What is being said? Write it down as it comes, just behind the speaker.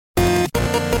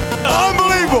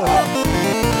Unbelievable.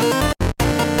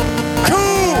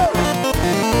 Cool.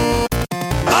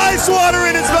 Ice water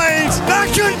in his veins.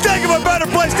 I couldn't think of a better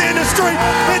place to end the street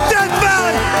in Death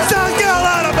Valley, South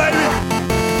Carolina, baby.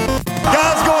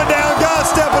 Guys going down, guys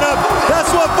stepping up.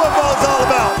 That's what football is all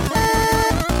about.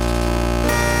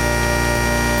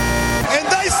 And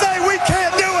they say we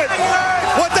can't do it.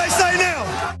 What they say now?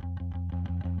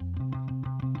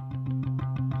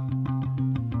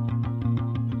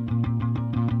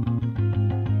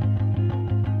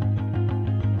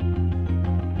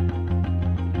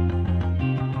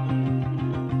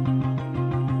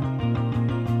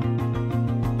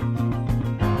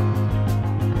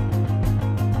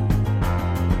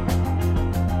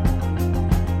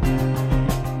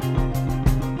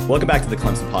 Welcome back to the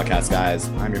Clemson Podcast, guys.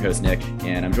 I'm your host, Nick,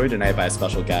 and I'm joined tonight by a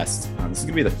special guest. This is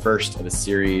going to be the first of a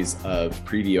series of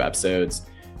preview episodes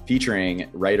featuring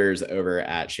writers over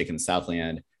at Shakin' the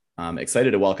Southland. I'm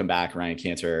excited to welcome back Ryan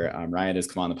Cantor. Ryan has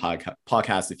come on the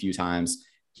podcast a few times.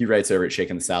 He writes over at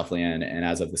Shakin' the Southland, and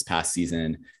as of this past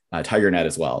season, TigerNet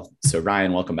as well. So,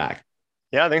 Ryan, welcome back.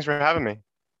 Yeah, thanks for having me.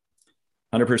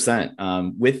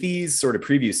 100%. With these sort of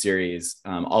preview series,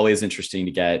 always interesting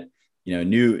to get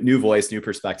new voice, new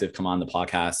perspective come on the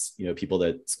podcast, people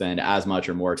that spend as much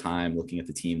or more time looking at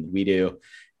the team than we do.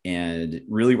 And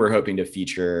really, we're hoping to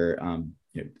feature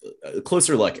a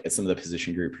closer look at some of the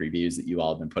position group previews that you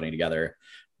all have been putting together.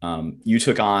 You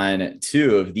took on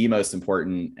two of the most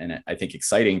important and I think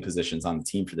exciting positions on the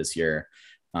team for this year,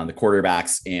 the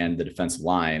quarterbacks and the defensive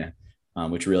line,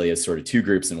 which really is sort of two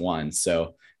groups in one.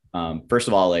 So first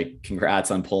of all,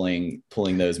 congrats on pulling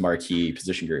those marquee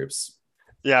position groups.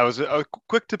 Yeah, I was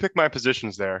quick to pick my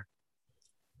positions there.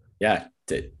 Yeah,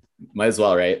 might as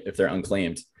well, right? If they're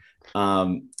unclaimed.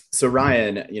 So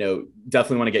Ryan,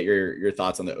 definitely want to get your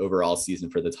thoughts on the overall season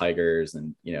for the Tigers,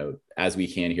 and as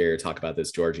we can here, talk about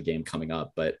this Georgia game coming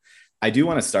up. But I do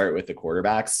want to start with the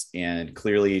quarterbacks, and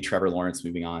clearly Trevor Lawrence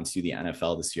moving on to the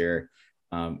NFL this year.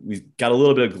 We've got a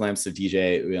little bit of glimpse of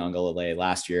DJ Uiagalelei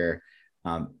last year.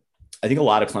 I think a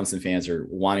lot of Clemson fans are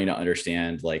wanting to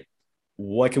understand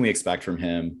what can we expect from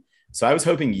him? So I was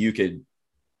hoping you could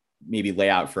maybe lay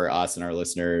out for us and our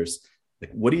listeners,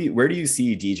 where do you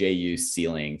see DJU's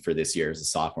ceiling for this year as a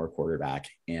sophomore quarterback?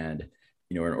 And,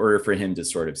 in order for him to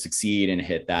sort of succeed and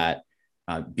hit that,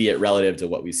 be it relative to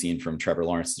what we've seen from Trevor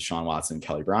Lawrence, Deshaun Watson,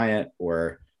 Kelly Bryant,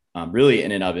 or really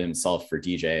in and of himself for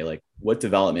DJ, what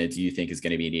development do you think is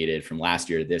going to be needed from last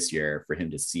year to this year for him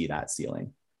to see that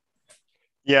ceiling?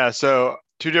 Yeah. So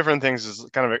two different things is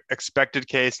kind of expected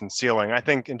case and ceiling. I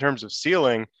think in terms of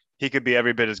ceiling, he could be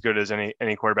every bit as good as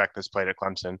any quarterback that's played at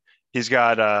Clemson. He's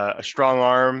got a strong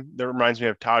arm that reminds me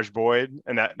of Taj Boyd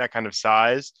and that kind of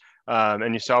size.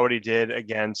 And you saw what he did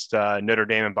against Notre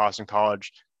Dame and Boston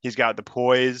College. He's got the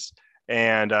poise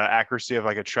and accuracy of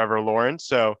a Trevor Lawrence.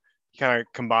 So you kind of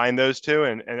combine those two.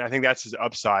 And I think that's his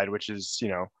upside, which is,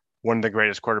 one of the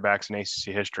greatest quarterbacks in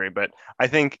ACC history. But I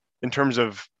think in terms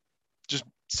of just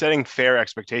setting fair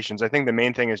expectations, I think the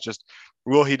main thing is just,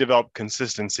 will he develop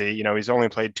consistency? He's only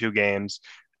played 2 games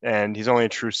and he's only a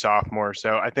true sophomore.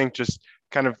 So I think just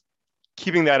kind of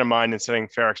keeping that in mind and setting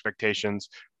fair expectations.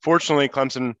 Fortunately,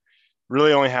 Clemson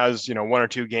really only has, 1 or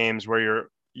 2 games where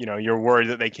you're worried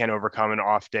that they can't overcome an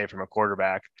off day from a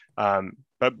quarterback.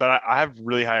 But I have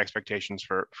really high expectations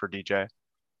for DJ.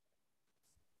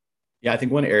 Yeah, I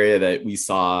think one area that we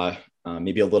saw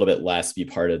maybe a little bit less be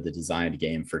part of the designed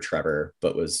game for Trevor,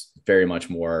 but was very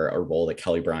much more a role that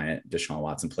Kelly Bryant, Deshaun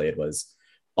Watson played, was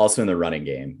also in the running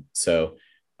game. So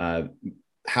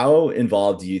how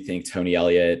involved do you think Tony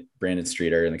Elliott, Brandon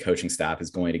Streeter, and the coaching staff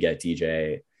is going to get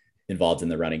DJ involved in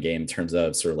the running game in terms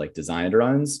of sort of designed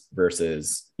runs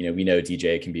versus, we know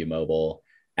DJ can be mobile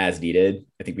as needed.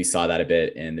 I think we saw that a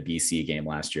bit in the BC game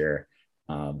last year.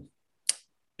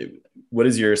 What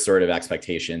is your sort of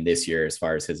expectation this year as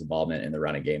far as his involvement in the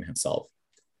running game himself?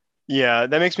 Yeah,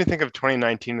 that makes me think of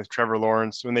 2019 with Trevor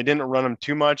Lawrence, when they didn't run him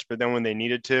too much, but then when they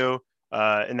needed to,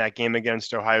 in that game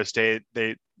against Ohio State,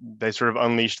 they sort of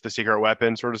unleashed the secret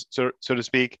weapon, so to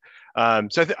speak.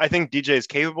 So I think DJ is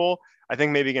capable. I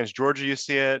think maybe against Georgia you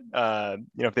see it.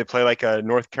 If they play a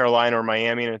North Carolina or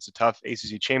Miami and it's a tough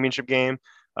ACC championship game,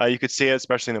 you could see it,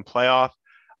 especially in the playoff.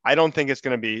 I don't think it's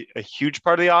going to be a huge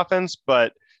part of the offense,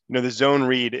 but the zone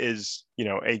read is,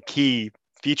 a key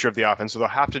feature of the offense. So they'll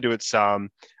have to do it some.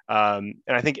 And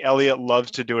I think Elliott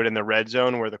loves to do it in the red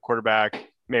zone where the quarterback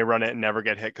may run it and never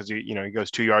get hit because he goes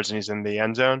 2 yards and he's in the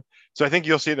end zone. So I think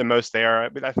you'll see the most there.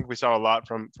 But I think we saw a lot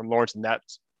from Lawrence in that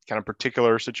kind of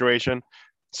particular situation.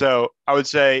 So I would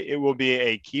say it will be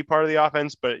a key part of the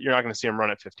offense, but you're not going to see him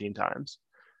run it 15 times.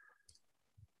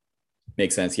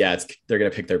 Makes sense. Yeah, they're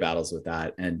going to pick their battles with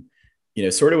that. And,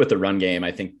 sort of with the run game,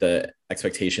 I think the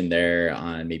expectation there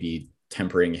on maybe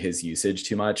tempering his usage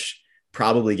too much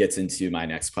probably gets into my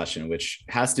next question, which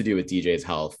has to do with DJ's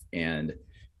health. And,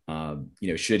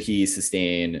 should he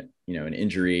sustain, an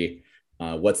injury?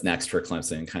 What's next for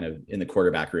Clemson kind of in the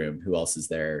quarterback room? Who else is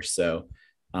there? So,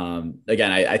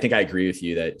 again, I think I agree with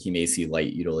you that he may see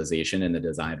light utilization in the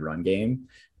designed run game.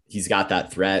 He's got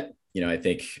that threat. I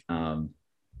think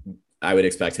I would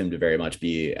expect him to very much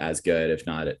be as good, if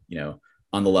not,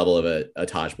 on the level of a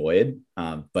Taj Boyd.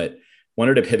 But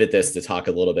wanted to pivot this to talk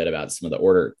a little bit about some of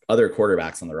the other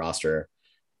quarterbacks on the roster.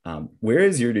 Where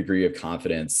is your degree of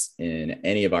confidence in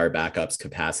any of our backups'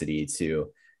 capacity to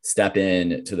step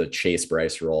in to the Chase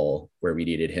Bryce role, where we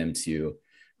needed him to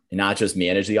not just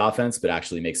manage the offense, but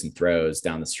actually make some throws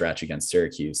down the stretch against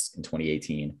Syracuse in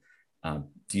 2018?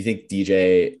 Do you think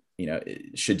DJ,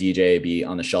 should DJ be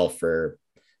on the shelf for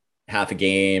half a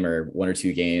game or one or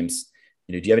two games?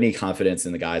 Do you have any confidence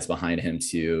in the guys behind him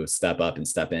to step up and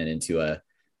step into a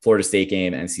Florida State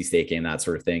game, NC State game, that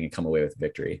sort of thing, and come away with a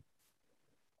victory?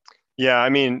 Yeah, I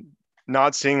mean,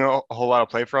 not seeing a whole lot of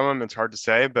play from him, it's hard to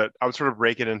say, but I would sort of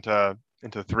break it into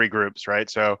three groups, right?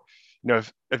 So,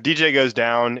 if DJ goes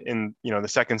down in, the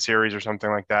second series or something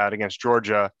like that against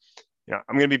Georgia,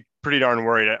 I'm going to be pretty darn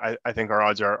worried. I think our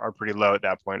odds are pretty low at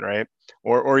that point, right?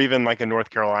 Or even like in North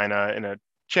Carolina in a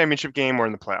championship game or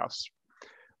in the playoffs.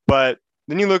 But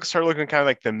then you start looking kind of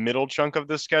like the middle chunk of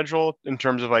the schedule in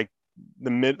terms of like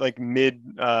the mid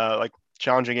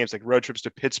challenging games, like road trips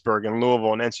to Pittsburgh and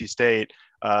Louisville and NC State,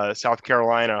 South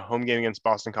Carolina, home game against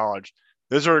Boston College.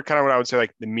 Those are kind of what I would say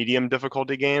like the medium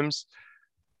difficulty games.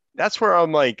 That's where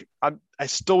I'm like, I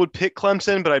still would pick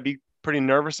Clemson, but I'd be pretty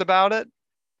nervous about it.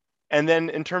 And then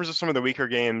in terms of some of the weaker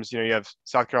games, you have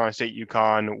South Carolina State,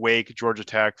 UConn, Wake, Georgia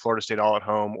Tech, Florida State all at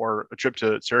home, or a trip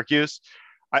to Syracuse.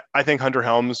 I think Hunter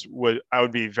Helms I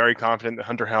would be very confident that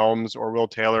Hunter Helms or Will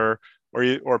Taylor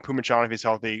or Pumachan, if he's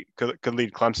healthy, could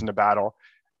lead Clemson to battle.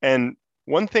 And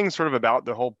one thing sort of about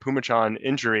the whole Pumachan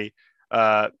injury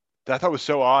that I thought was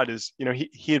so odd is,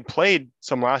 he had played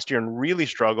some last year and really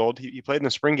struggled. He played in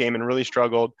the spring game and really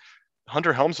struggled.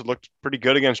 Hunter Helms had looked pretty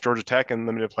good against Georgia Tech in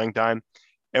limited playing time.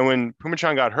 And when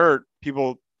Pumachan got hurt,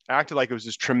 people acted like it was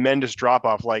this tremendous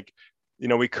drop-off. Like,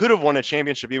 we could have won a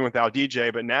championship even without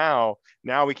DJ, but now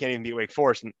we can't even beat Wake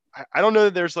Forest. And I don't know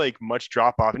that there's like much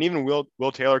drop-off. And even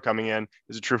Will Taylor coming in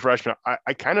as a true freshman,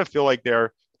 I kind of feel like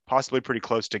they're possibly pretty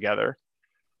close together.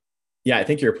 Yeah, I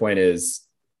think your point is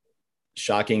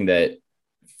shocking that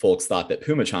folks thought that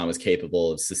Pumachan was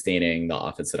capable of sustaining the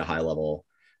offense at a high level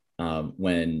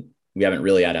when we haven't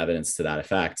really had evidence to that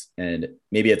effect. And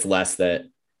maybe it's less that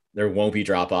there won't be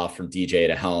drop off from DJ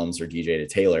to Helms or DJ to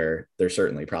Taylor. There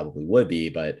certainly probably would be,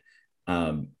 but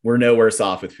we're no worse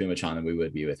off with Pumachan than we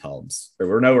would be with Helms, or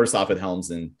we're no worse off with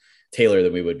Helms and Taylor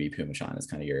than we would be Pumachan. Is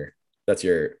kind of that's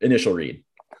your initial read.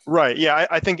 Right. Yeah.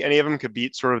 I think any of them could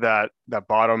beat sort of that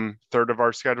bottom third of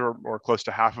our schedule or close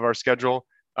to half of our schedule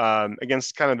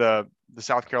against kind of the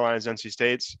South Carolinas, NC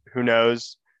States. Who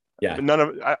knows? Yeah. But none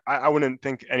of I wouldn't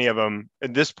think any of them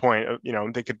at this point,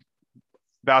 they could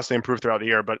vastly improve throughout the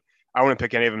year, but I wouldn't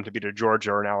pick any of them to beat a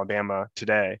Georgia or an Alabama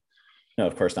today. No,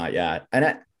 of course not. Yeah.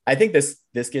 And I think this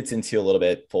gets into a little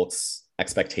bit folks'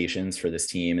 expectations for this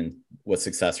team and what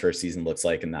success for a season looks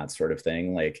like and that sort of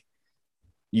thing. Like,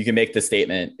 you can make the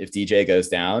statement, if DJ goes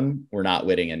down, we're not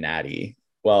winning a natty.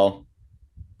 Well,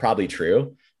 probably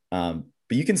true. But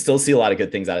you can still see a lot of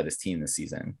good things out of this team this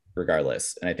season,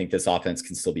 regardless. And I think this offense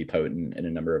can still be potent in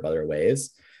a number of other ways.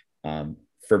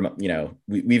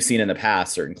 We've seen in the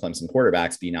past certain Clemson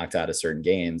quarterbacks be knocked out of certain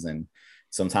games. And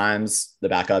sometimes the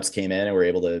backups came in and were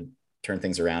able to turn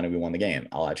things around and we won the game,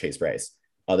 a la Chase Bryce.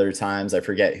 Other times, I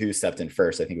forget who stepped in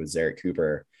first. I think it was Zerrick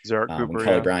Cooper. When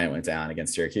Kelly Bryant went down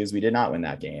against Syracuse, we did not win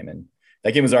that game. And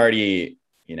that game was already,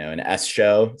 an S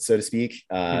show, so to speak,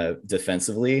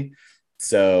 defensively.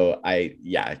 So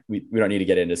we don't need to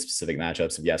get into specific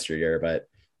matchups of yesteryear, but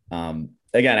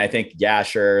again, I think,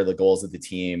 sure, the goals of the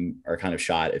team are kind of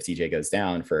shot if DJ goes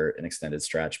down for an extended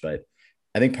stretch, but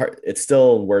I think it's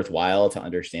still worthwhile to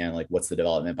understand like what's the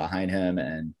development behind him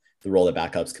and the role that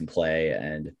backups can play.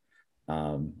 And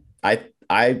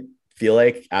I feel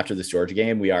like after this Georgia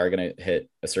game, we are going to hit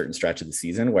a certain stretch of the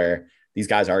season where these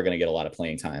guys are going to get a lot of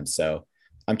playing time. So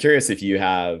I'm curious if you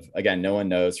have, again, no one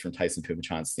knows from Tyson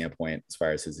Pumachan's standpoint, as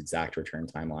far as his exact return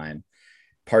timeline.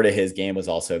 Part of his game was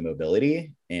also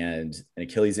mobility, and an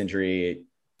Achilles injury,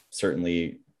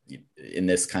 certainly in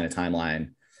this kind of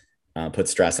timeline,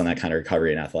 puts stress on that kind of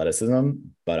recovery and athleticism.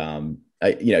 But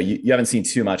you haven't seen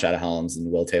too much out of Helms,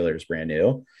 and Will Taylor is brand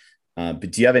new.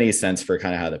 But do you have any sense for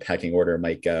kind of how the pecking order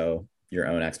might go, your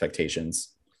own expectations?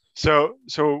 So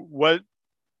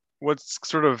what's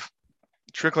sort of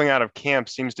trickling out of camp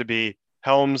seems to be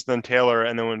Helms, then Taylor,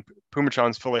 and then when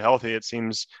Pumachan's fully healthy, it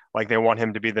seems like they want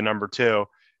him to be the number two.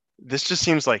 This just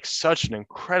seems like such an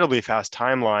incredibly fast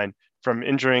timeline from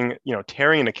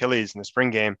tearing an Achilles in the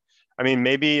spring game. I mean,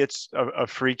 maybe it's a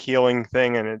freak healing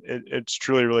thing and it's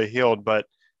truly, really healed, but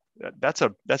that's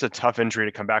a tough injury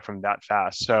to come back from that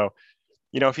fast. So,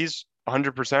 if he's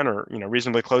 100% or,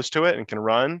 reasonably close to it and can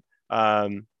run,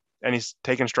 and he's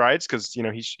taken strides because,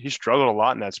 he struggled a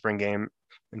lot in that spring game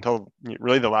until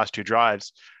really the last two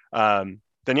drives.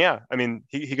 Then yeah, I mean,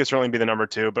 he could certainly be the number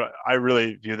two, but I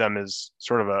really view them as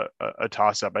sort of a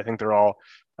toss up. I think they're all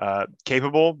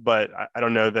capable, but I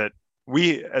don't know that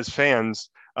we as fans,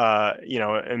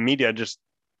 and media just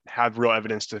have real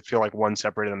evidence to feel like one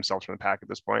separated themselves from the pack at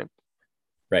this point.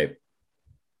 Right.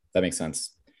 That makes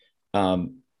sense.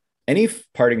 Any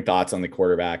parting thoughts on the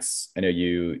quarterbacks? I know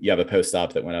you have a post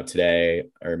up that went up today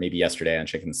or maybe yesterday on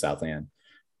Chicken Southland.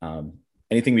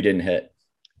 Anything we didn't hit?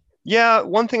 Yeah,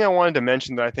 one thing I wanted to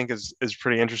mention that I think is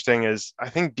pretty interesting is I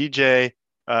think DJ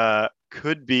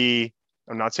could be,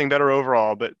 I'm not saying better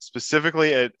overall, but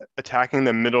specifically at attacking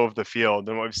the middle of the field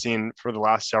than what we've seen for the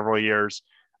last several years.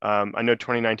 I know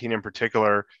 2019 in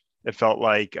particular, it felt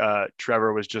like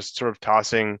Trevor was just sort of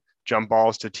tossing jump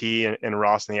balls to T and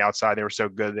Ross on the outside. They were so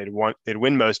good they'd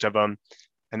win most of them,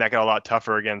 and that got a lot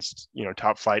tougher against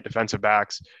top flight defensive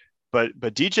backs. But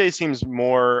DJ seems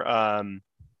more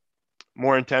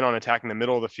intent on attacking the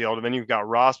middle of the field, and then you've got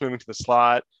Ross moving to the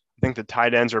slot. I think the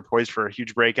tight ends are poised for a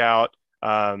huge breakout,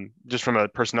 just from a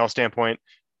personnel standpoint.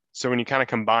 So when you kind of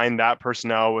combine that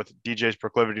personnel with DJ's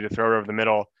proclivity to throw over the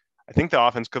middle, I think the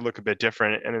offense could look a bit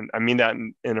different. And I mean that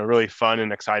in a really fun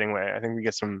and exciting way. I think we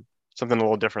get something a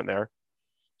little different there.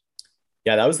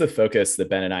 Yeah, that was the focus that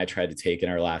Ben and I tried to take in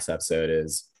our last episode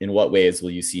is in what ways will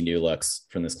you see new looks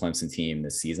from this Clemson team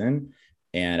this season?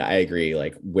 And I agree,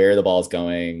 like where the ball's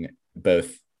going,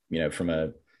 both, from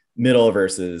a middle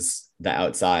versus the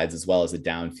outsides, as well as a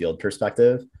downfield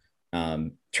perspective.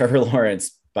 Trevor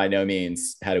Lawrence by no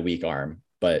means had a weak arm,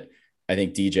 but I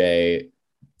think DJ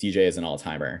is an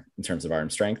all-timer in terms of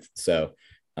arm strength. So,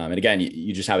 and again,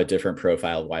 you just have a different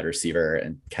profile wide receiver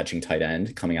and catching tight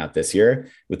end coming out this year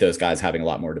with those guys having a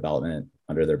lot more development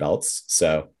under their belts.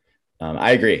 So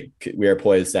I agree. We are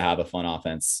poised to have a fun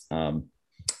offense.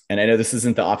 And I know this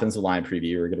isn't the offensive line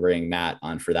preview. We're going to bring Matt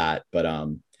on for that. But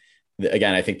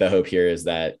again, I think the hope here is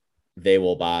that they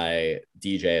will buy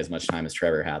DJ as much time as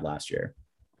Trevor had last year.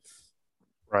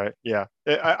 Right. Yeah.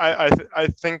 I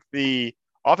think the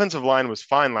offensive line was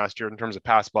fine last year in terms of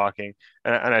pass blocking,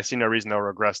 and I see no reason they'll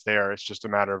regress there. It's just a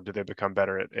matter of do they become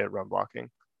better at run blocking?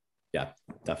 Yeah,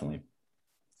 definitely.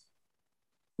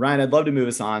 Ryan, I'd love to move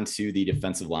us on to the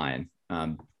defensive line.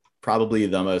 Probably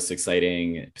the most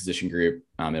exciting position group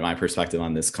in my perspective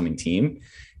on this coming team.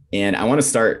 And I want to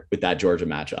start with that Georgia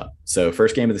matchup. So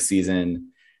first game of the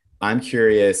season, I'm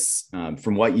curious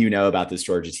from what you know about this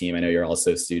Georgia team. I know you're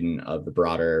also a student of the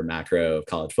broader macro of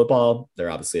college football.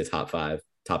 They're obviously a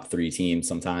top 3 team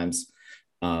sometimes.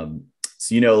 So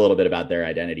you know a little bit about their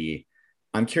identity.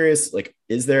 I'm curious, like,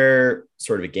 is there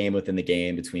sort of a game within the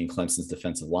game between Clemson's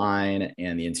defensive line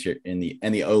and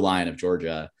the O line of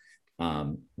Georgia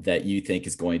that you think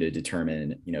is going to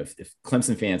determine, if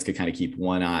Clemson fans could kind of keep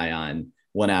one eye on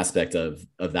one aspect of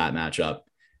that matchup,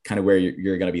 kind of where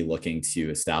you're going to be looking to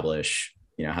establish,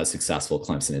 how successful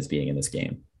Clemson is being in this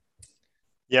game?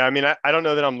 Yeah, I mean, I don't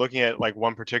know that I'm looking at like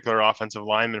one particular offensive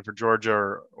lineman for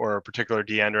Georgia or a particular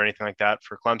D end or anything like that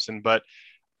for Clemson, but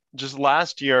just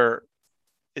last year,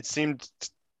 it seemed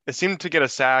to get a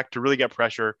sack, to really get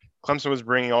pressure. Clemson was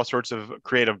bringing all sorts of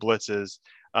creative blitzes.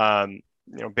 Baylon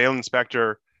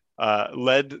Spector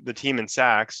led the team in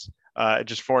sacks at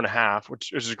just 4.5,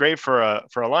 which is great for a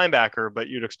linebacker, but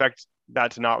you'd expect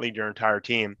that to not lead your entire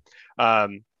team.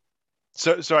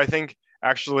 So I think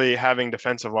actually having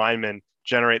defensive linemen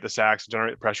generate the sacks,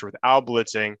 generate the pressure without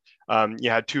blitzing. You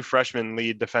had 2 freshmen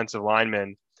lead defensive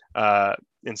linemen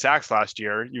in sacks last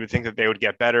year. You would think that they would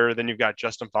get better. Then you've got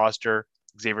Justin Foster,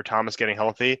 Xavier Thomas getting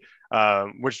healthy,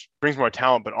 which brings more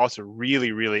talent, but also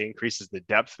really, really increases the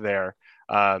depth there.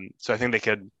 So I think they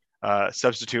could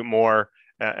substitute more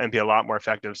and be a lot more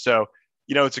effective. So,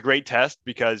 it's a great test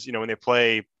because, when they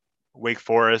play Wake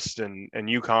Forest and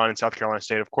UConn and South Carolina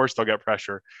State, of course they'll get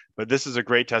pressure, but this is a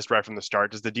great test right from the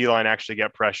start. Does the D-line actually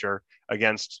get pressure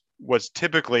against what's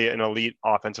typically an elite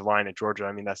offensive line at Georgia?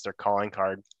 I mean, that's their calling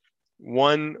card.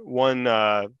 One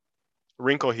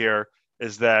wrinkle here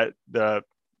is that the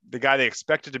guy they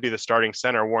expected to be the starting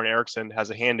center, Warren Erickson, has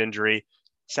a hand injury.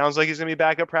 sounds like he's going to be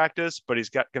back at practice, but he's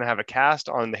going to have a cast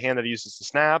on the hand that he uses to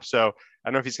snap. So I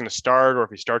don't know if he's going to start, or if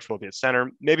he starts, will be at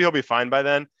center. Maybe he'll be fine by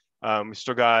then. We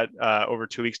still got over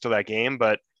 2 weeks till that game,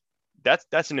 but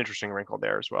that's an interesting wrinkle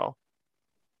there as well.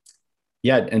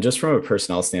 Yeah, and just from a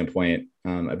personnel standpoint,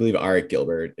 I believe Arik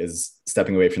Gilbert is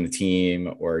stepping away from the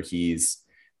team, or he's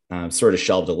sort of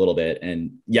shelved a little bit.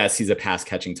 And yes, he's a pass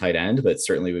catching tight end, but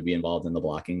certainly would be involved in the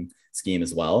blocking scheme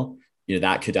as well.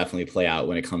 That could definitely play out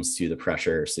when it comes to the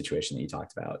pressure situation that you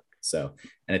talked about. So,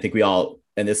 and I think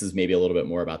and this is maybe a little bit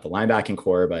more about the linebacking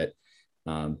core, but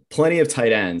plenty of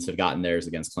tight ends have gotten theirs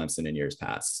against Clemson in years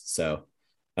past. So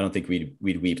I don't think we'd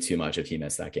weep too much if he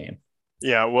missed that game.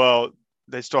 Yeah, well,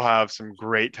 they still have some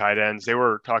great tight ends. They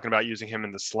were talking about using him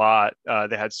in the slot.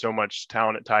 They had so much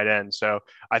talent at tight end. So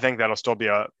I think that'll still be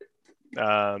a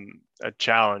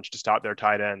challenge to stop their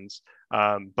tight ends.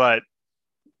 But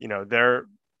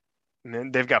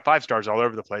they've got 5 stars all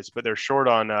over the place, but they're short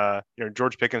on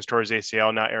George Pickens tore his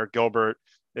ACL. Now Arik Gilbert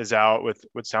is out with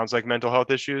what sounds like mental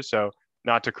health issues. So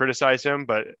not to criticize him,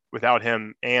 but without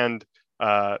him and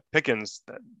Pickens,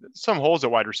 some holes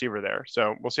at wide receiver there.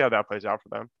 So we'll see how that plays out for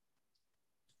them.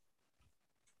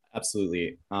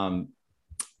 Absolutely. I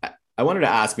wanted to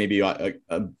ask maybe a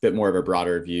bit more of a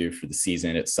broader view for the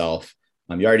season itself.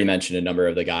 You already mentioned a number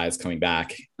of the guys coming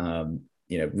back.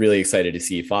 Really excited to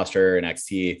see Foster and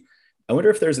XT. I wonder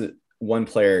if there's one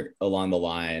player along the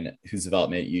line whose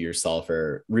development you yourself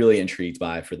are really intrigued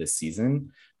by for this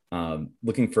season.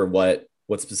 Looking for what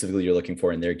specifically you're looking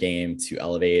for in their game to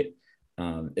elevate.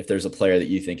 If there's a player that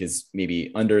you think is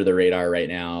maybe under the radar right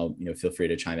now, feel free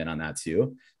to chime in on that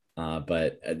too.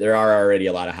 But there are already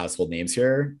a lot of household names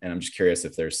here, and I'm just curious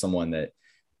if there's someone that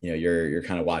you're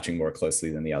kind of watching more closely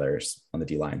than the others on the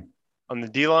D line. On the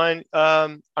D line,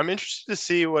 I'm interested to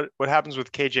see what happens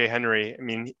with KJ Henry. I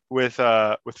mean, with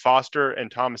Foster and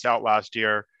Thomas out last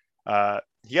year,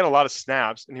 he had a lot of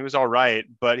snaps and he was all right.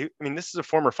 But this is a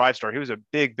former 5-star. He was a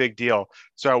big deal.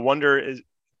 So I wonder,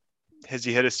 has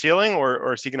he hit a ceiling,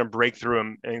 or is he going to break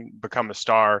through and become a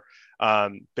star?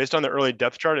 Based on the early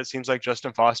depth chart, it seems like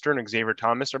Justin Foster and Xavier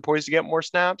Thomas are poised to get more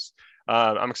snaps.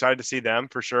 I'm excited to see them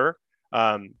for sure.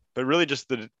 But really just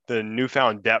the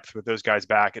newfound depth with those guys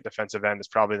back at defensive end is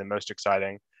probably the most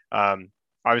exciting.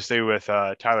 Obviously with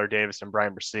Tyler Davis and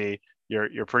Brian Bresee,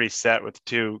 you're pretty set with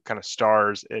 2 kind of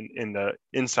stars in the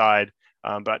inside.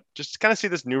 But just kind of see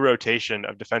this new rotation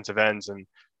of defensive ends, and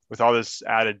with all this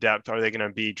added depth, are they going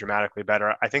to be dramatically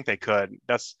better? I think they could.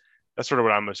 That's sort of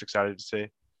what I'm most excited to see.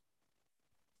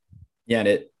 Yeah,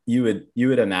 and you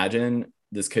would imagine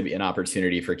this could be an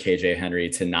opportunity for KJ Henry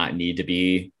to not need to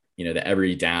be, the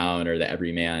every down or the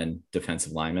every man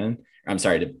defensive end.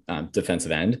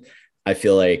 I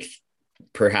feel like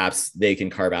perhaps they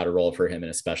can carve out a role for him in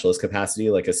a specialist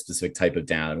capacity, like a specific type of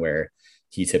down where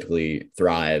he typically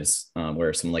thrives,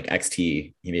 where someone like XT,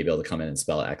 he may be able to come in and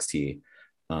spell XT.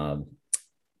 I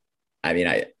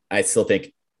still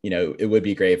think, it would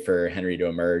be great for Henry to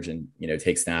emerge and,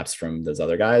 take snaps from those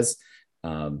other guys.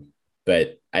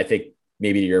 But I think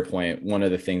maybe to your point, one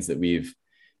of the things that we've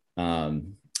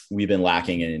been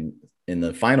lacking in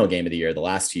the final game of the year, the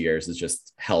last 2 years, is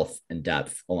just health and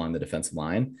depth along the defensive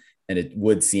line. And it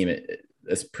would seem,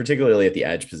 particularly at the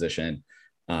edge position,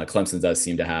 Clemson does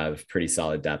seem to have pretty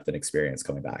solid depth and experience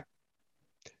coming back.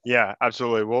 Yeah,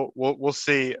 absolutely. We'll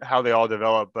see how they all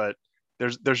develop, but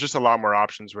there's just a lot more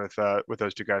options with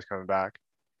those 2 guys coming back.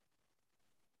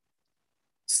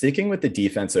 Sticking with the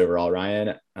defense overall,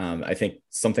 Ryan, I think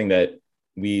something that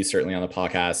we certainly on the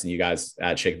podcast and you guys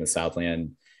at Shaking the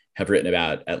Southland have written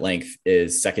about at length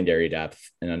is secondary depth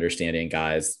and understanding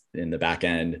guys in the back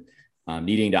end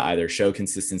needing to either show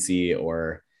consistency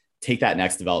or take that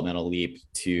next developmental leap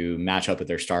to match up with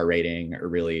their star rating or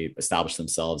really establish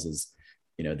themselves as,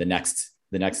 the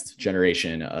next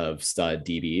generation of stud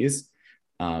DBs.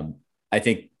 I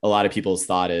think a lot of people's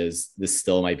thought is this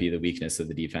still might be the weakness of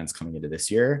the defense coming into this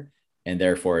year. And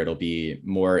therefore it'll be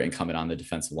more incumbent on the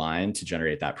defensive line to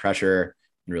generate that pressure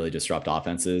and really disrupt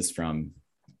offenses from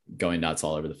going nuts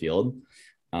all over the field.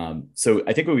 So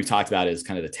I think what we've talked about is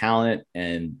kind of the talent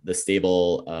and the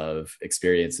stable of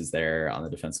experiences there on the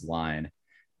defensive line.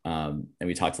 And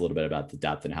we talked a little bit about the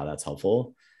depth and how that's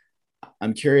helpful.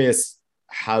 I'm curious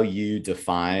how you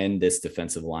define this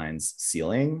defensive line's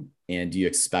ceiling, and do you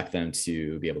expect them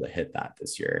to be able to hit that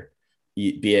this year,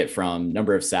 be it from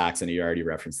number of sacks, and you already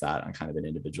referenced that on kind of an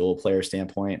individual player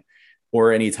standpoint,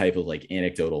 or any type of like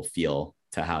anecdotal feel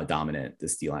to how dominant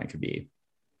this D-line could be?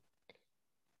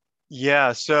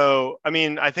 Yeah. So, I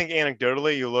think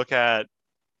anecdotally you look at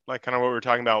like kind of what we were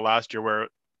talking about last year, where it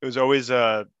was always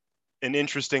an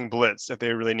interesting blitz if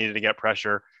they really needed to get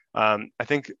pressure. I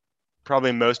think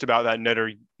probably most about that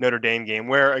Notre Dame game,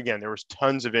 where again there was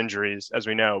tons of injuries, as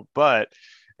we know, but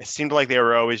it seemed like they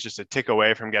were always just a tick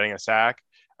away from getting a sack.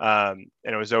 And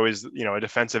it was always, a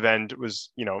defensive end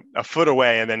was, a foot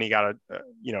away, and then he got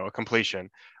a completion.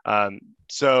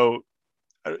 So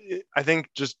I think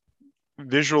just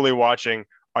visually watching,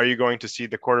 are you going to see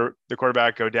the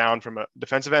quarterback go down from a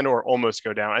defensive end or almost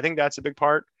go down? I think that's a big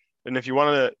part. And if you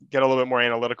want to get a little bit more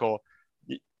analytical,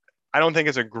 I don't think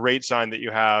it's a great sign that you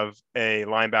have a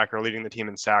linebacker leading the team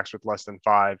in sacks with less than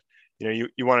 5. You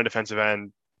want a defensive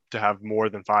end to have more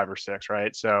than 5 or 6,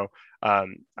 right? So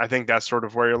I think that's sort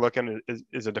of where you're looking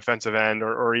is a defensive end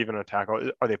or even a tackle.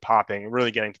 Are they popping,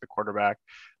 really getting to the quarterback?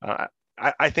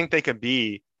 I think they could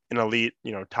be an elite,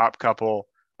 top couple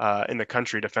in the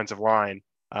country defensive line.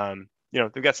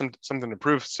 They've got something to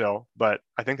prove still, but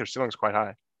I think their ceiling's quite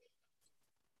high.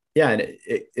 Yeah, and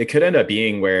it could end up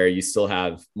being where you still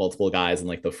have multiple guys in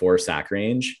like the 4 sack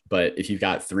range, but if you've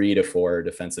got 3 to 4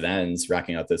 defensive ends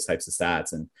racking up those types of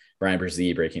stats and Brian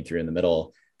Brzee breaking through in the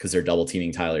middle because they're double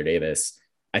teaming Tyler Davis,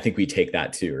 I think we take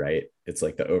that too, right? It's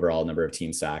like the overall number of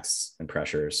team sacks and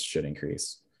pressures should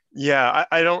increase. Yeah,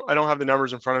 I don't have the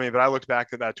numbers in front of me, but I looked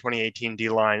back at that 2018 D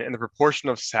line, and the proportion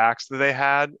of sacks that they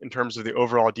had in terms of the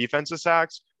overall defensive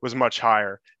sacks was much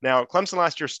higher. Now, Clemson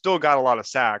last year still got a lot of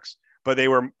sacks, but they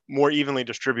were more evenly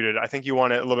distributed. I think you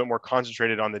want it a little bit more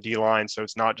concentrated on the D line, so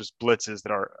it's not just blitzes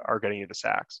that are getting you the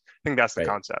sacks. I think that's the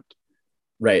concept.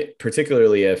 Right,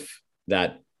 particularly if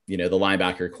that the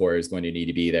linebacker core is going to need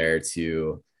to be there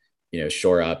to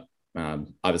shore up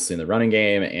obviously in the running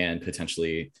game and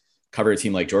potentially cover a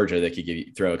team like Georgia that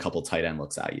could throw a couple tight end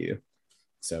looks at you.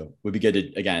 So it would be good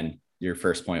to, again, your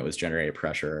first point was generate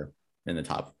pressure in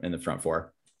the front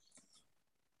 4.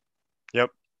 Yep,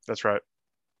 that's right.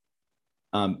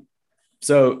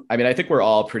 So, I mean, I think we're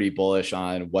all pretty bullish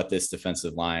on what this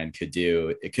defensive line could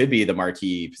do. It could be the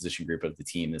marquee position group of the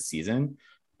team this season.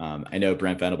 I know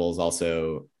Brent Venables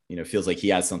also, feels like he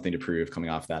has something to prove coming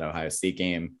off that Ohio State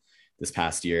game this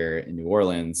past year in New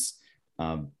Orleans.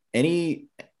 Any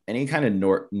kind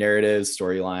of narratives,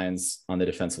 storylines on the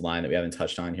defensive line that we haven't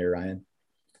touched on here, Ryan?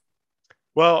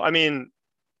 Well, I mean,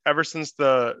 ever since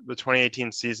the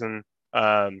 2018 season,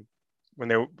 when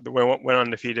they went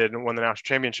undefeated and won the national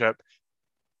championship,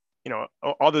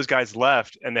 all those guys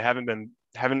left and they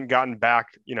haven't gotten back,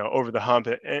 over the hump.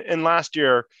 And last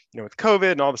year, with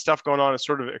COVID and all the stuff going on, is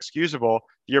sort of excusable.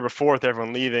 The year before, with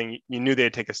everyone leaving, you knew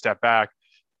they'd take a step back.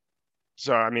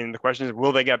 So, I mean, the question is,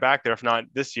 will they get back there? If not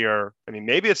this year, I mean,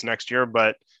 maybe it's next year,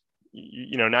 but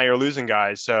now you're losing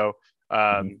guys. So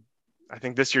I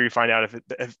think this year you find out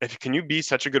if can you be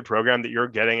such a good program that you're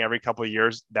getting every couple of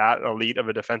years that elite of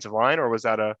a defensive line, or was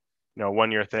that a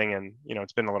 1-year thing? And,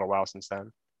 it's been a little while since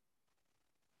then.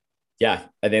 Yeah,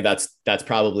 I think that's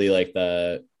probably like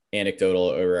the anecdotal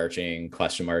overarching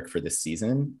question mark for this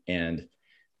season. And,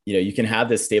 you can have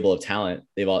this stable of talent.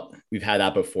 We've had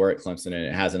that before at Clemson and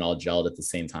it hasn't all gelled at the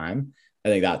same time. I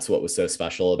think that's what was so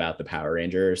special about the Power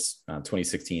Rangers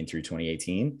 2016 through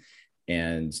 2018.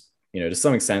 And, to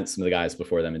some extent, some of the guys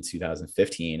before them in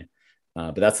 2015.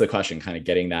 But that's the question, kind of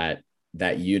getting that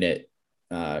unit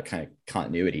kind of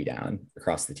continuity down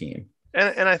across the team.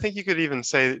 And I think you could even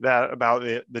say that about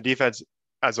the defense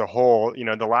as a whole,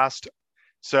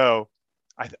 so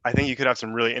I think you could have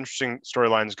some really interesting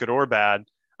storylines, good or bad.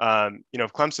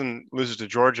 If Clemson loses to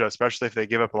Georgia, especially if they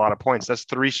give up a lot of points, that's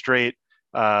 3 straight,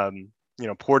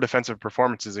 poor defensive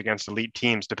performances against elite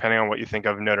teams, depending on what you think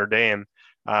of Notre Dame.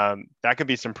 That could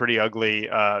be some pretty ugly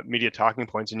media talking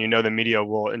points. And, the media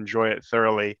will enjoy it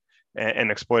thoroughly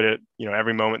and exploit it,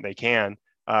 every moment they can.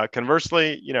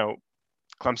 Conversely,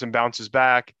 Clemson bounces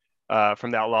back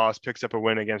from that loss, picks up a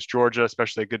win against Georgia,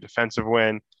 especially a good defensive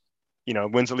win,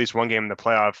 wins at least one game in the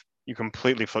playoff. You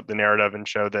completely flip the narrative and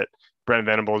show that Brent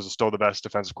Venables is still the best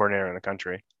defensive coordinator in the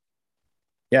country.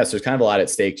 Yeah, so there's kind of a lot at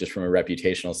stake just from a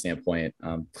reputational standpoint.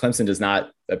 Clemson does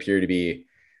not appear to be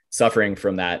suffering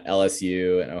from that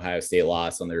LSU and Ohio State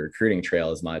loss on the recruiting trail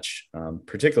as much,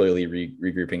 particularly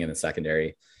regrouping in the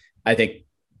secondary. I think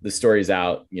the story's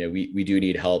out. We do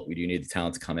need help. We do need the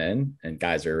talent to come in, and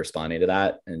guys are responding to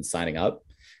that and signing up.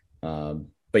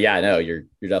 But yeah, no, you're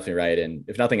definitely right. And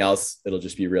if nothing else, it'll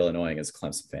just be real annoying as a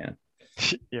Clemson fan.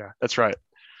 Yeah, that's right.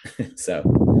 So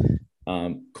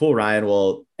cool, Ryan.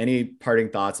 Well, any parting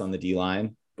thoughts on the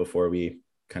D-line before we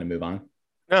kind of move on?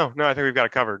 No, I think we've got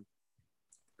it covered.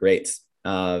 Great.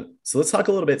 So let's talk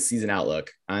a little bit season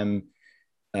outlook. I'm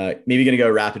maybe going to go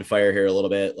rapid fire here a little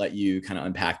bit, let you kind of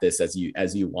unpack this as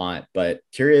you want, but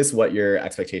curious what your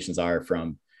expectations are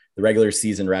from the regular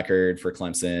season record for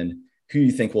Clemson who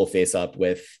you think will face up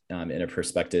with in a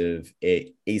prospective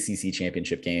ACC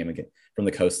championship game from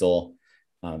the Coastal.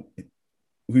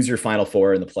 Who's your Final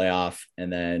Four in the playoff?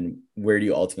 And then where do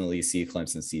you ultimately see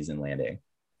Clemson's season landing?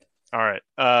 All right.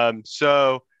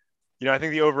 So, I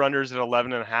think the over-under is at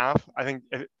 11.5. I think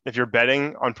if you're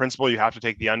betting on principle, you have to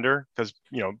take the under because,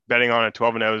 betting on a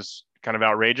 12-0 is kind of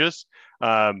outrageous.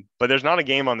 But there's not a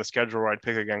game on the schedule where I'd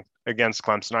pick against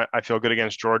Clemson. I feel good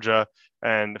against Georgia.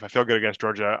 And if I feel good against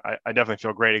Georgia, I definitely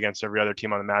feel great against every other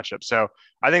team on the matchup. So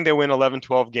I think they win 11,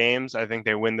 12 games. I think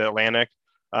they win the Atlantic.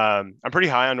 I'm pretty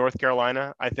high on North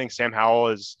Carolina. I think Sam Howell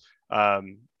is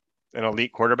an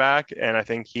elite quarterback. And I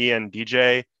think he and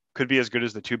DJ could be as good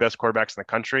as the two best quarterbacks in the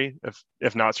country,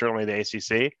 if not certainly the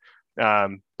ACC.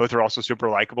 Both are also super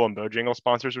likable and Bojangles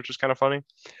sponsors, which is kind of funny.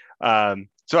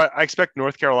 So I expect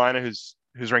North Carolina, who's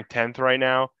ranked 10th right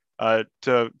now,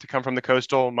 to come from the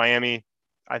Coastal. Miami,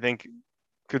 I think,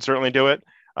 could certainly do it.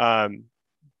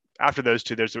 After those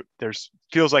two, there's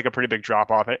feels like a pretty big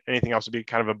drop off. Anything else would be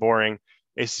kind of a boring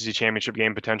ACC championship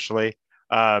game potentially.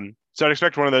 So I'd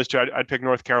expect one of those two. I'd pick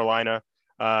North Carolina.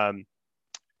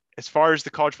 As far as the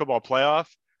college football playoff,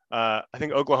 I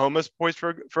think Oklahoma's poised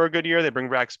for a good year. They bring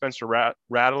back Spencer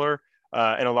Rattler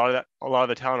and a lot of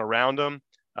the talent around them.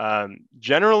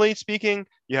 Generally speaking,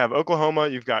 you have Oklahoma,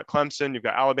 you've got Clemson, you've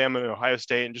got Alabama and Ohio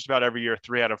State, and just about every year,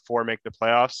 3 out of 4 make the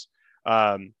playoffs.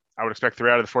 I would expect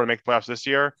 3 out of the 4 to make the playoffs this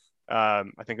year. I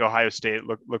think Ohio State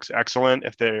looks excellent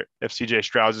if CJ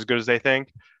Stroud's as good as they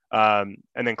think. And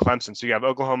then Clemson. So you have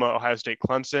Oklahoma, Ohio State,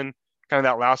 Clemson, kind of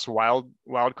that last wild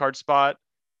card spot.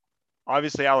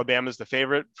 Obviously, Alabama is the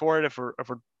favorite for it if we're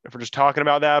just talking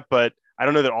about that, but I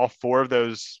don't know that all 4 of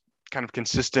those kind of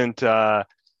consistent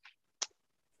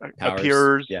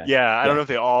appears. I don't know if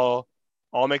they all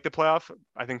make the playoff.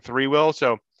 I think 3 will.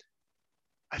 So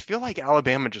I feel like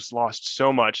Alabama just lost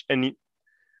so much. And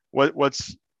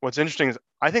what's interesting is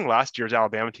I think last year's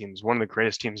Alabama team is one of the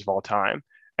greatest teams of all time,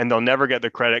 and they'll never get the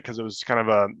credit because it was kind of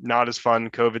a not as fun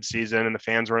COVID season and the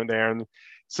fans weren't there, and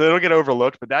so it'll get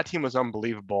overlooked. But that team was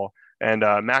unbelievable. And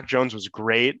Mac Jones was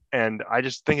great. And I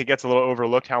just think it gets a little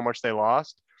overlooked how much they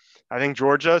lost. I think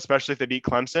Georgia, especially if they beat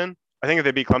Clemson,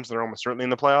 they're almost certainly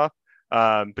in the playoff.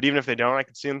 But even if they don't, I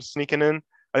could see them sneaking in.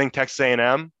 I think Texas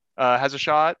A&M has a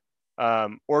shot.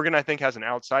 Oregon, I think, has an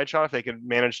outside shot if they could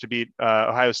manage to beat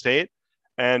Ohio State.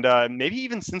 And maybe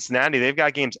even Cincinnati. They've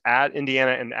got games at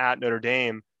Indiana and at Notre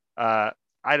Dame. I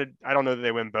don't know that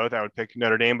they win both. I would pick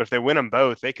Notre Dame. But if they win them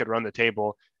both, they could run the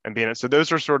table and be in it. So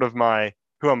those are sort of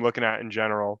who I'm looking at in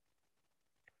general.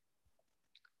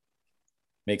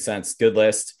 Makes sense. Good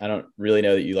list. I don't really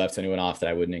know that you left anyone off that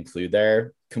I wouldn't include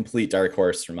there. Complete dark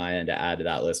horse from my end to add to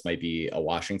that list might be a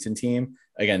Washington team.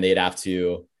 Again, they'd have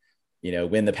to,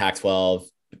 win the Pac-12,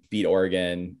 beat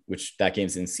Oregon, which that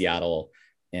game's in Seattle.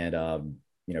 And,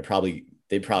 they'd probably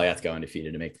have to go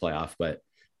undefeated to make the playoff. But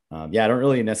I don't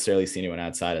really necessarily see anyone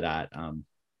outside of that.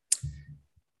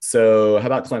 So how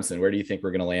about Clemson? Where do you think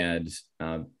we're going to land?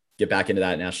 Get back into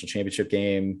that national championship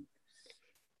game?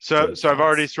 So I've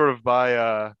already sort of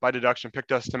by deduction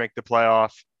picked us to make the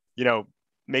playoff,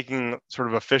 making sort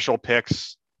of official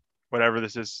picks, whatever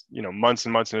this is, months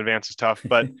and months in advance is tough,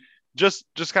 but just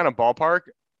kind of ballpark.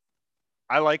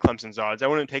 I like Clemson's odds. I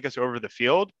wouldn't take us over the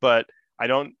field, but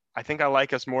I think I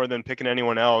like us more than picking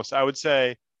anyone else. I would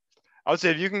say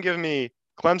if you can give me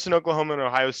Clemson, Oklahoma, and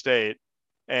Ohio State,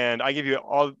 and I give you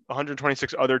all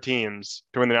 126 other teams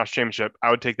to win the national championship,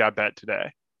 I would take that bet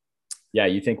today. Yeah,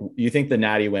 you think the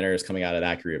natty winner is coming out of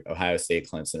that group, Ohio State,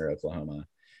 Clemson, or Oklahoma?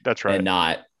 That's right. And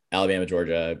not Alabama,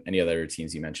 Georgia, any other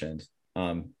teams you mentioned.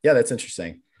 That's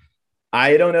interesting.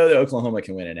 I don't know that Oklahoma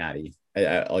can win a natty.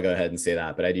 I'll go ahead and say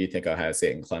that, but I do think Ohio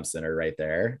State and Clemson are right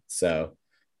there. So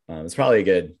it's probably a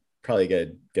good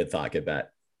thought, good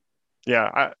bet.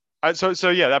 Yeah. So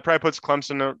that probably puts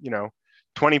Clemson,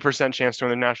 20% chance to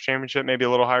win the national championship, maybe a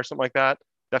little higher, something like that.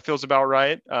 That feels about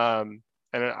right.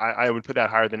 And I would put that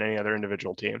higher than any other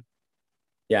individual team.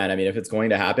 Yeah. And I mean, if it's going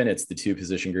to happen, it's the 2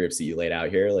 position groups that you laid out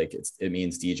here. Like it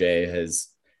means DJ has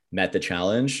met the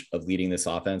challenge of leading this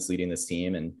offense, leading this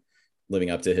team, and living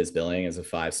up to his billing as a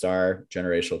 5-star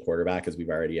generational quarterback, as we've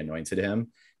already anointed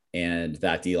him. And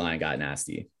that D-line got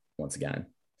nasty once again.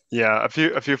 Yeah. A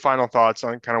few final thoughts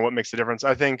on kind of what makes the difference.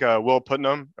 I think Will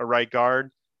Putnam, a right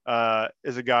guard,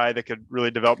 is a guy that could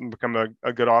really develop and become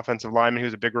a good offensive lineman. He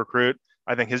was a big recruit.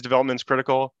 I think his development's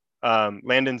critical.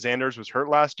 Landon Zanders was hurt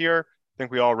last year. I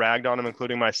think we all ragged on him,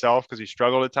 including myself, because he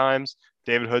struggled at times.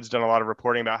 David Hood's done a lot of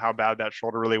reporting about how bad that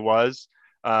shoulder really was.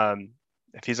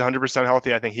 If he's 100%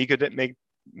 healthy, I think he could make,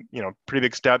 pretty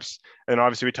big steps. And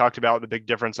obviously we talked about the big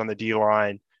difference on the D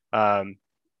line.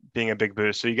 being a big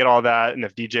boost. So you get all that, and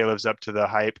if DJ lives up to the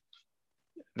hype,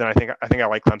 then I think I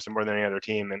like Clemson more than any other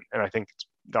team, and I think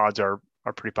the odds are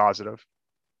pretty positive.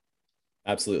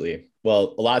 Absolutely.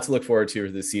 Well, a lot to look forward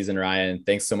to this season, Ryan.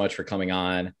 Thanks so much for coming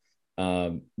on.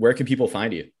 Where can people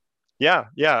find you? Yeah.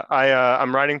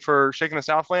 I'm writing for Shaking the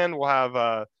Southland. We'll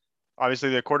have obviously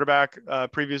the quarterback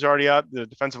preview is already up. The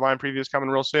defensive line preview is coming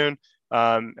real soon.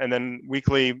 And then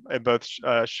weekly at both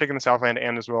Shaking the Southland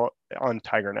and as well on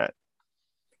TigerNet.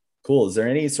 Cool. Is there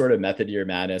any sort of method to your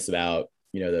madness about,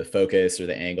 the focus or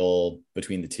the angle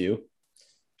between the two?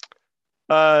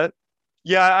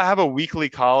 Yeah, I have a weekly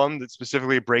column that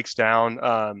specifically breaks down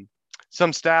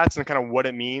some stats and kind of what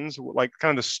it means, like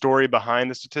kind of the story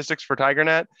behind the statistics for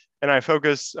TigerNet. And I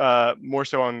focus more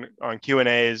so on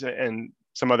Q&As and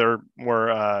some other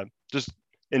more just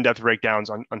in-depth breakdowns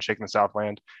on Shaking the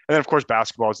Southland. And then, of course,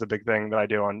 basketball is the big thing that I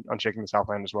do on Shaking the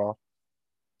Southland as well.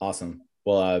 Awesome.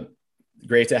 Well,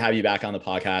 great to have you back on the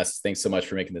podcast. Thanks so much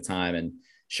for making the time and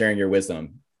sharing your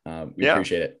wisdom. We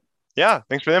appreciate it. Yeah.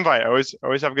 Thanks for the invite. I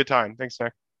always have a good time. Thanks,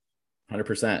 Nick.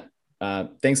 100%.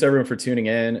 Thanks everyone for tuning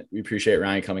in. We appreciate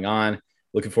Ryan coming on.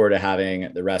 Looking forward to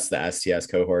having the rest of the STS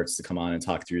cohorts to come on and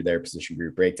talk through their position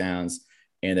group breakdowns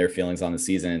and their feelings on the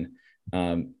season.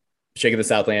 Shaking the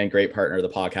Southland, great partner of the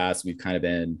podcast. We've kind of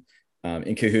been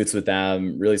in cahoots with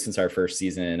them really since our first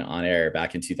season on air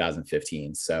back in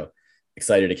 2015. So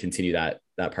excited to continue that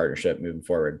partnership moving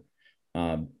forward.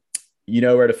 You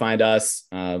know where to find us.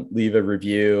 Leave a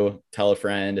review, tell a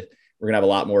friend. We're going to have a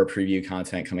lot more preview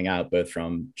content coming out, both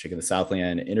from Shaking the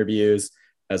Southland interviews,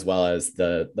 as well as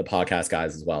the podcast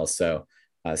guys as well. So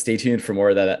stay tuned for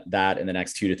more of that in the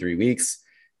next 2 to 3 weeks.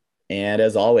 And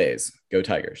as always, go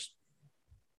Tigers.